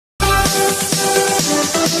I'm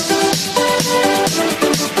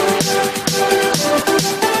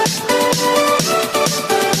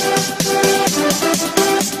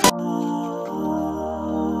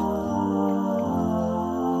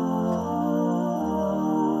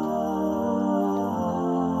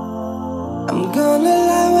gonna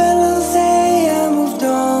lie when I say I moved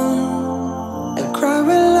on. I cry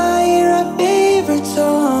when I hear our favorite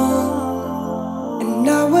song. And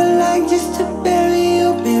I would like just to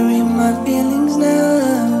bury my feelings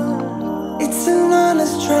now. It's an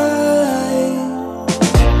honest try.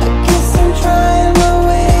 I guess I'm trying my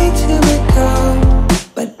way to let go,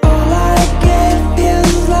 but all I get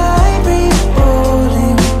feels like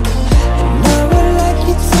refolding. And I would like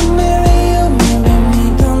you to marry me,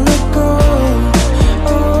 don't let go.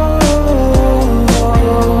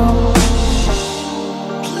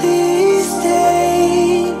 Please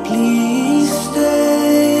stay, please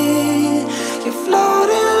stay. You're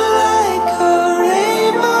floating like a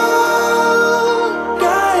rainbow,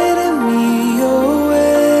 guiding me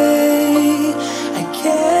away. I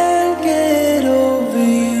can't get over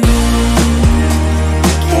you.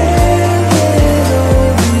 Can't get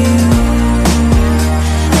over you.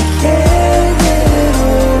 I can't get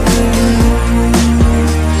over you.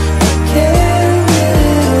 I can't get over you. Can't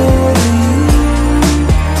get over.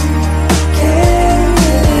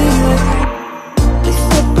 Please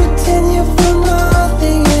don't pretend you feel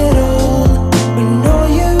nothing at all, when all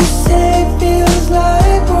you say feels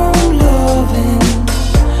like warm loving.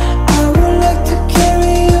 I would like to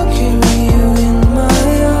carry you in my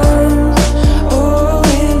arms, oh,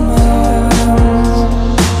 in my arms.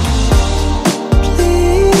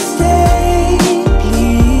 Please stay,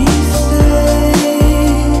 please stay.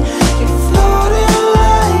 You're floating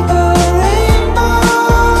like a rainbow,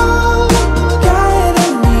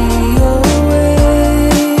 guiding me away.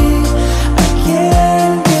 I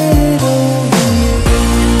can't get over you.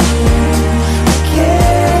 I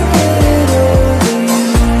can't get over you.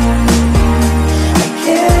 I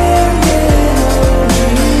can't get over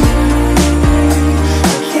you.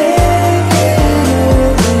 I can't get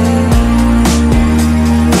over you.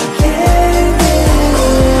 I can't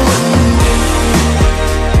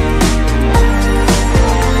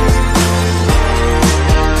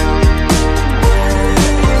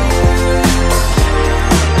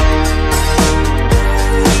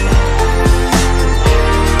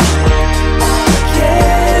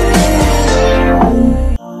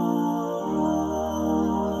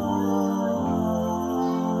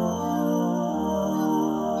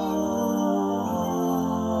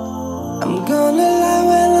I'm gonna lie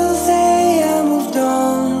when I say I moved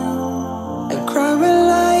on. I cry when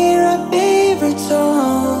I hear our favorite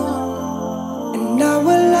song. And I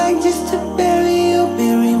would like just to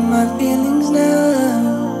bury my feelings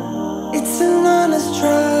now. It's an honest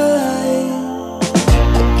try.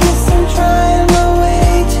 I guess I'm trying my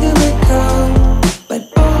way to let go, but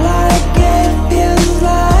all I get feels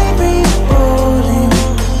like refolding.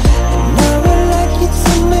 And I would like you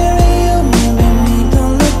to marry me,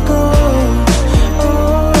 don't let go.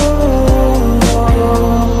 Oh.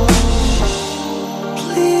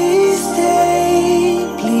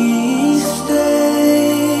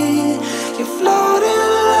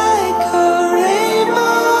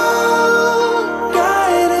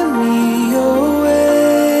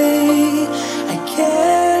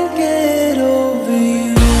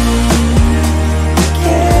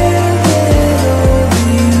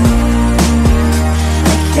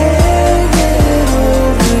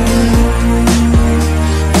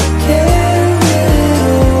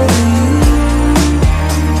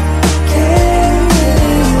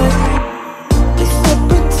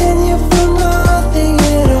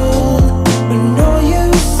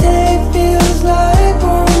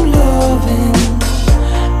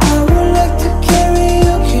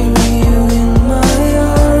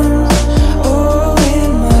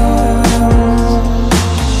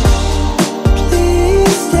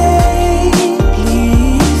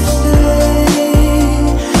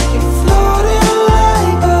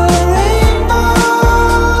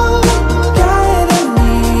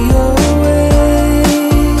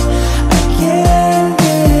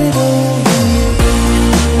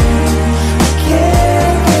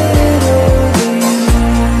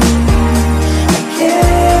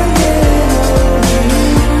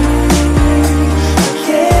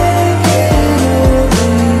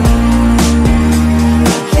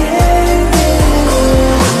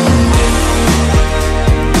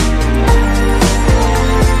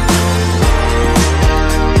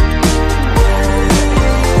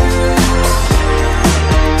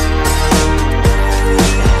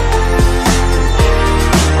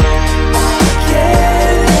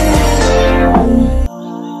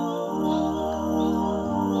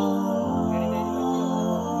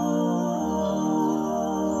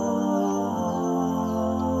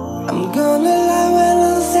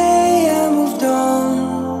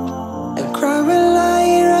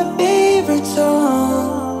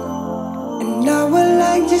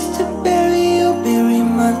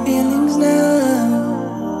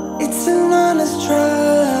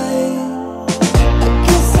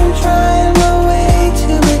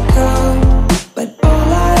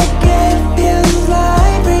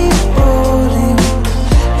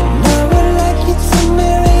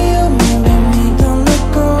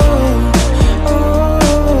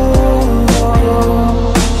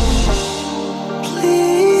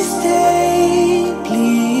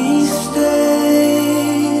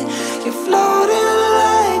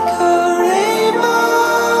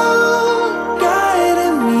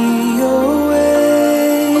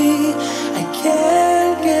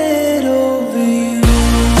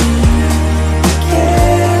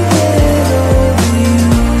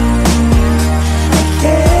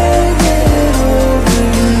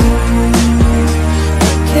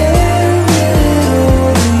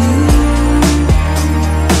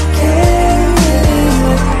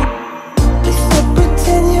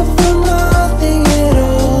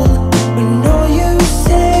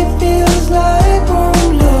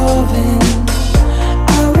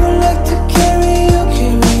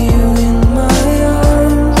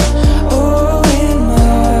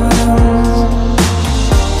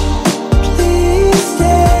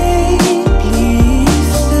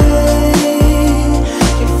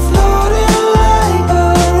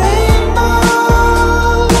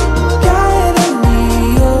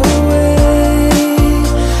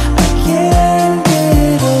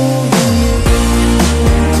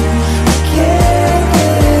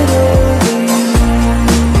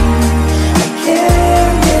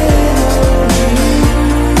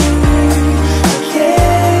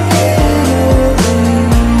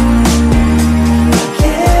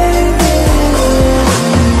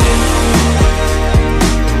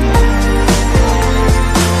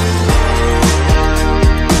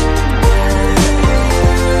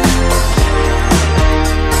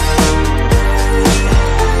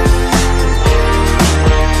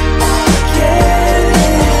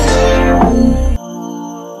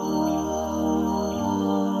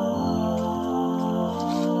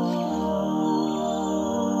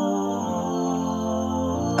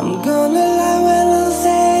 gonna lie when I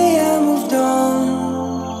say I moved on.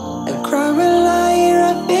 I cry when I hear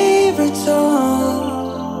our favorite song.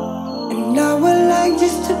 And I would like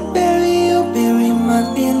just to bury my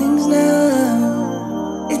feelings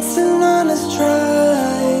now. It's an honest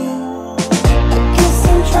try. I guess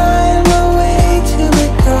I'm trying my way to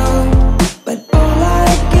let go, but all I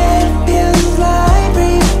get feels like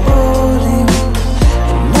free-falling.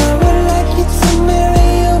 And I would like you to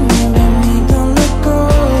marry me, don't let go.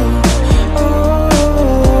 Oh,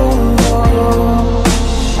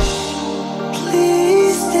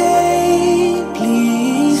 please stay,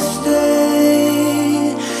 please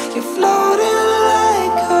stay. You're floating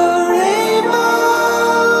like a rainbow,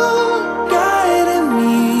 guiding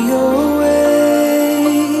me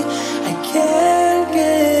away. I can't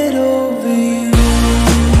get over you.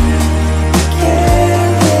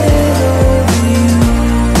 Can't get over you.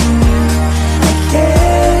 I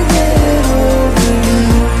can't get over you.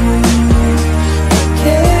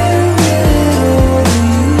 Can't get over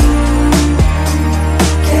you.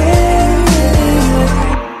 Can't get over.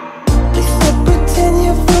 Please don't pretend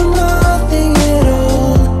you feel nothing at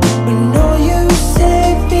all, when all you say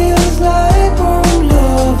feels like warm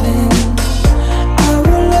loving. I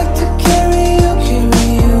would like to carry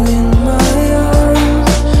you in my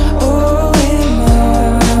arms, oh, in my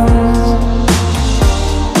arms.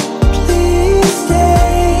 Please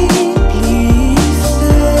stay, please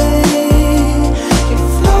stay. You're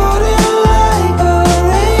floating like a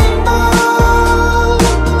rainbow,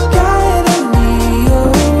 guiding me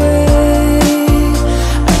away.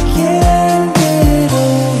 I can't get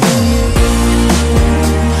over you.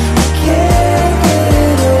 I can't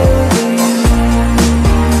get over you.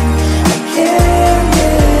 I can't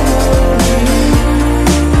get over you.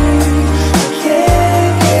 I can't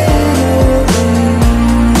get over you.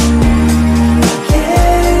 I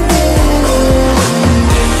can't get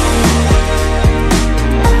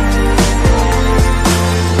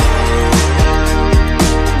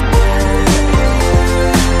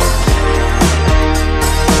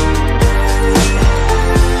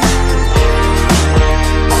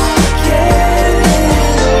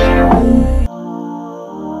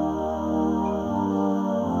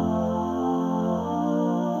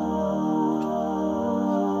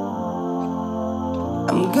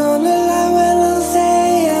I'm gonna lie when I